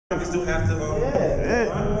niggas do after.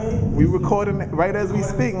 We recording right as we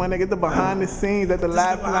speak, man. They get the behind the scenes at the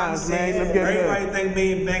live lounge, man. Let me get everybody think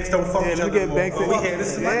me and Banks don't fuck each other. Let me get Banks.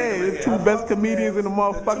 The two best comedians in the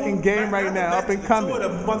motherfucking game right now, up and coming. Two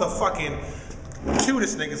of the motherfucking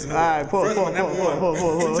cutest niggas in the world. Alright, pull.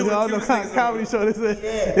 Comedy show this is.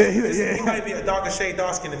 He might be a darker shade,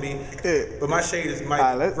 dark skin than me, but my shade is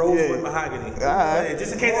rosewood mahogany. Alright.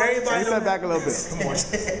 Just in case everybody. Step back a little bit.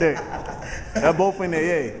 They're both in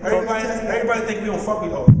there, Everybody think we don't fuck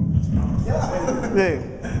with each other.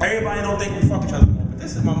 Everybody don't think we fuck each other, but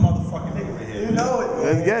this is my motherfucking nigga right here. You know it, man.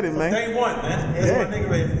 Let's get it, man. Day one, man. This is my nigga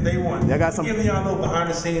right from day one. Y'all got some. Giving y'all a little behind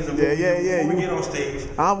the scenes of before we get on stage.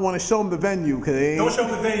 I want to show them the venue, cause don't show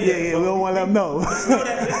them the venue. Yeah, we don't want to let them know.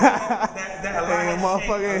 That a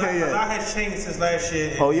lot has changed since last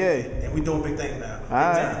year. And we doing big things now.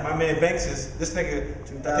 Alright. My man Banks is this nigga.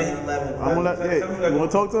 2011. I'm gonna you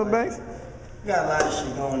want to talk to him, Banks? We got a lot of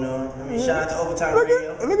shit going on. I mean, shout out to Overtime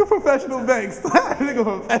Radio. Look at professional Banks. Look at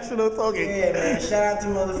professional talking. Yeah, man. Shout out to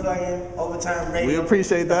motherfucking Overtime Radio. We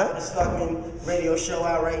appreciate that. This fucking radio show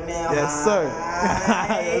out right now. Yes, sir.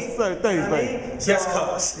 Yes, sir. Thanks, man. Yes,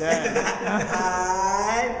 cuz.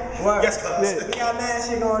 Yes, cuz. We got mad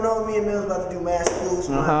shit going on. Me and Mills about to do mad schools,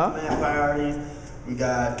 mad priorities. We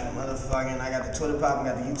got motherfucking, I got the Twitter popping,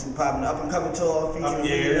 got the YouTube popping, the up and coming tour featuring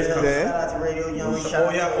Shout out to Radio Young. All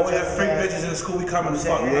y'all freak bitches in the school, we coming to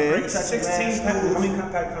fuck. Yeah. Bring 16 pack. How many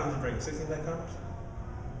pack condoms bring? 16 pack condoms?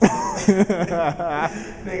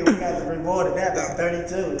 Nigga, we got to bring more than that, about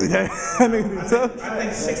 32. I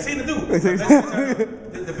think 16 to do.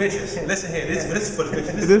 The bitches. Listen here, this is for the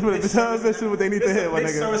bitches. This is for the bitches, what they need to hear, my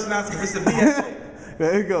nigga. Service announcement, this is the BSA.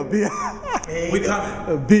 There you go, we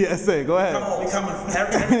coming. BSA, go ahead. Come on, we coming.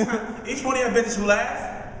 Every time, each one of y'all bitches who laugh,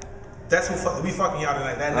 that's who we fucking y'all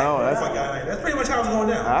tonight. That night, we fucking y'all tonight. That's pretty much how it's going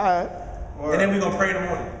down. All right. And then we gonna pray in the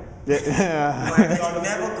morning. Y'all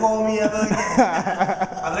never call me ever again.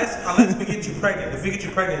 unless we get you pregnant. If we get you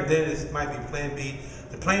pregnant, then it might be Plan B.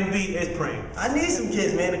 The Plan B is praying. I need some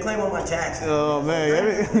kids, man, to claim on my taxes. Oh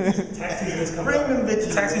man, tax season is coming. Bring them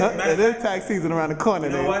bitches. It is tax season around the corner.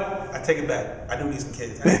 You know what? I take it back. I do need some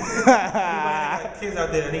kids. Anybody got kids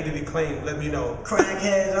out there that need to be claimed, let me know.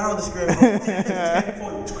 Crackheads, I don't discriminate.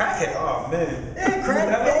 Crackhead? Oh man. Yeah, crack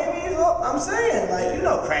babies. I'm saying, like, you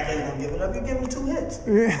know, crackheads gonna give it up. You give them 2 hits.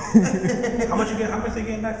 How much they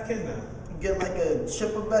getting back for kids now? You get like a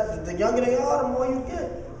chip of bet. The younger they are, the more you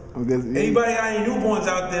get. Anybody got any newborns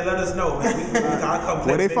out there, let us know, man.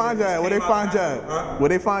 Where they find you at? Where they find you at? Where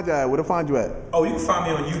they find you at? Where they find you at? Oh, you can find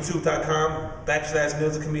me on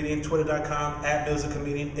YouTube.com/MillsAComedian, Twitter.com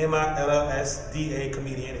 @MillsAComedian, MILLSDA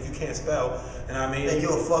comedian. If you can't spell, and I mean, then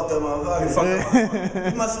you're a fucked up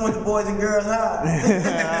motherfucker. You must have went to Boys and Girls High.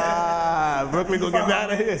 Brooklyn gonna get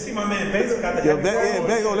out of here. See my man Banks got the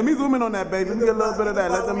let me zoom in on that, baby. Let me get a little bit of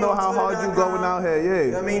that. Let them know how hard you going out here. Yeah.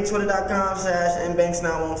 You know what I mean,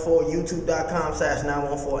 Twitter.com/MBanks914,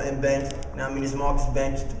 YouTube.com/914MBanks. You know what I mean, it's Marcus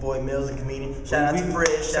Banks, the boy Mills, a comedian. Shout out to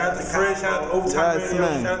Fred. Shout out to Fred. Shout out to Overtime Radio.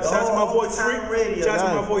 Shout out to my boy Freak. Shout out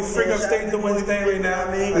to my boy Freak Upstate doing his thing right now.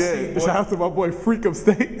 Yeah. Shout out to my boy Freak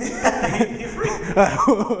Upstate. He freak.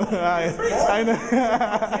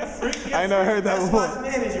 I never heard that before.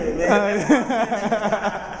 Management, man.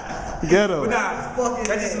 Get him. But nah,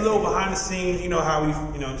 that's just a little behind the scenes. You know how we,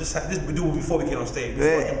 just we do before we get on stage.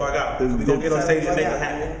 Before we bug out, we gonna get on stage and make it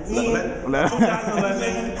happen.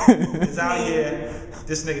 2011 is out here.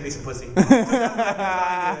 This nigga needs some pussy.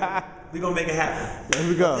 We gonna make it happen. There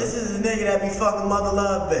we go. This is a nigga that be fucking mother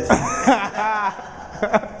love bitch.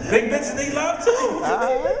 Big bitches need love too.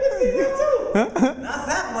 Not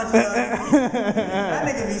that much love. That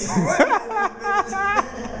nigga be sweating.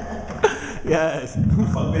 Yes. I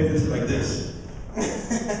fuck bitches like this.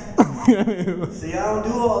 See, I don't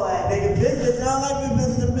do all that, nigga. Bitches, I don't like big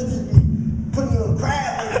bitches. Them bitches be putting you on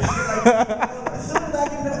crab and shit like that. As soon as I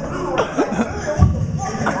get that, I'm like, what the fuck?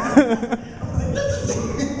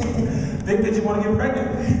 Big bitches want to get pregnant.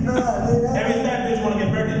 Every fat bitch want to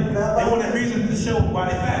get pregnant. They want a reason to show why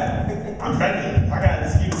they fat. I'm pregnant. I got an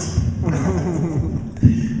excuse.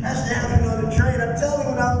 That shit happened on the train. I'm telling you,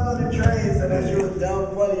 when I was on the train, so that shit was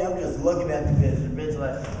dumb funny. I'm just looking at the bitch. The bitch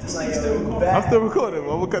like, I'm still recording. I'm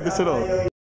gonna cut this shit off.